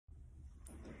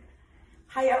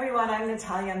Hi everyone, I'm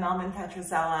Natalia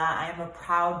Petrzela. I am a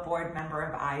proud board member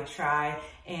of iTry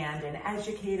and an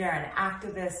educator, an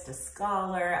activist, a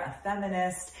scholar, a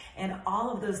feminist, and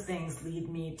all of those things lead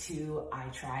me to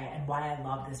iTry and why I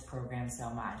love this program so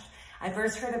much. I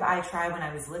first heard of iTry when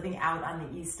I was living out on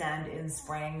the East End in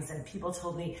Springs, and people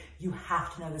told me, you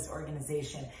have to know this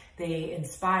organization. They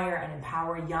inspire and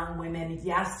empower young women,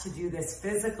 yes, to do this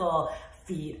physical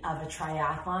feat of a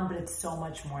triathlon, but it's so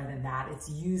much more than that. It's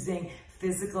using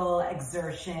physical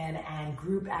exertion and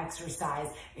group exercise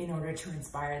in order to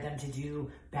inspire them to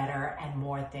do better and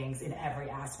more things in every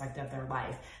aspect of their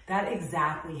life. That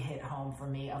exactly hit home for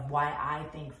me of why I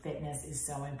think fitness is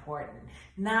so important.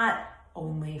 Not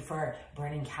only for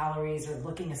burning calories or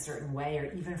looking a certain way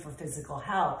or even for physical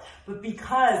health, but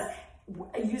because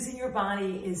using your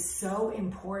body is so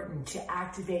important to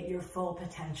activate your full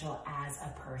potential as a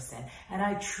person. And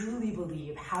I truly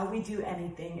believe how we do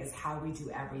anything is how we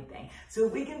do everything. So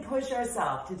if we can push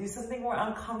ourselves to do something we're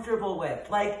uncomfortable with,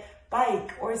 like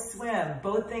bike or swim,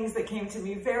 both things that came to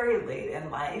me very late in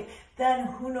life, then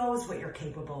who knows what you're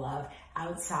capable of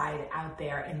out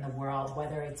there in the world,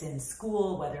 whether it's in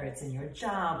school, whether it's in your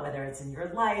job, whether it's in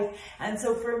your life. And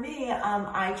so for me,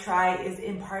 iTry is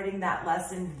imparting that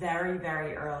lesson very,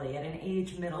 very early at an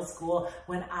age middle school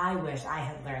when I wish I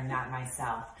had learned that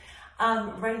myself.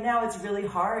 Right now, it's really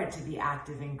hard to be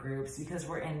active in groups because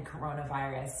we're in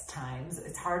coronavirus times.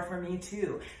 It's hard for me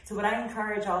too. So what I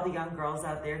encourage all the young girls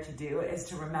out there to do is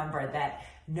to remember that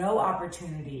no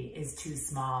opportunity is too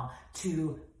small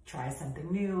to try something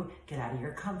new, get out of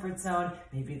your comfort zone.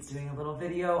 Maybe it's doing a little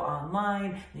video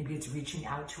online, maybe it's reaching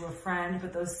out to a friend,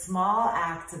 but those small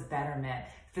acts of betterment,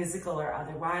 physical or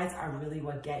otherwise, are really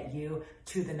what get you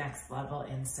to the next level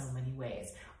in so many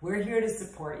ways. We're here to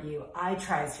support you.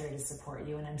 iTry is here to support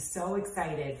you, and I'm so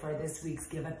excited for this week's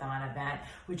Give-a-thon event,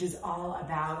 which is all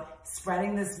about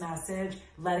spreading this message,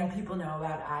 letting people know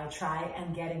about iTry,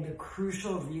 and getting the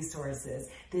crucial resources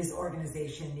this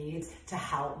organization needs to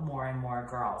help more and more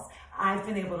girls. I've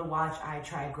been able to watch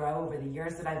iTry grow over the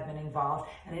years that I've been involved,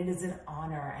 and it is an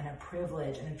honor and a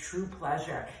privilege and a true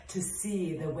pleasure to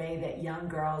see the way that young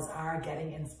girls are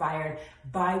getting inspired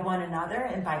by one another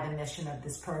and by the mission of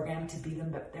this program to be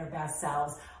their best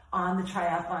selves on the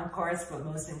triathlon course, but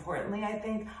most importantly, I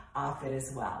think, off it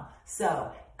as well. So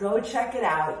go check it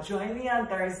out. Join me on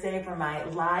Thursday for my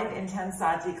live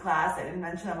Intensati class. I didn't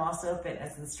mention I'm also a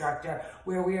fitness instructor,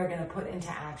 where we are going to put into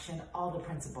action all the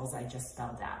principles I just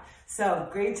spelled out. So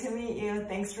great to meet you.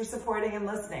 Thanks for supporting and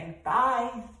listening.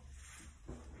 Bye.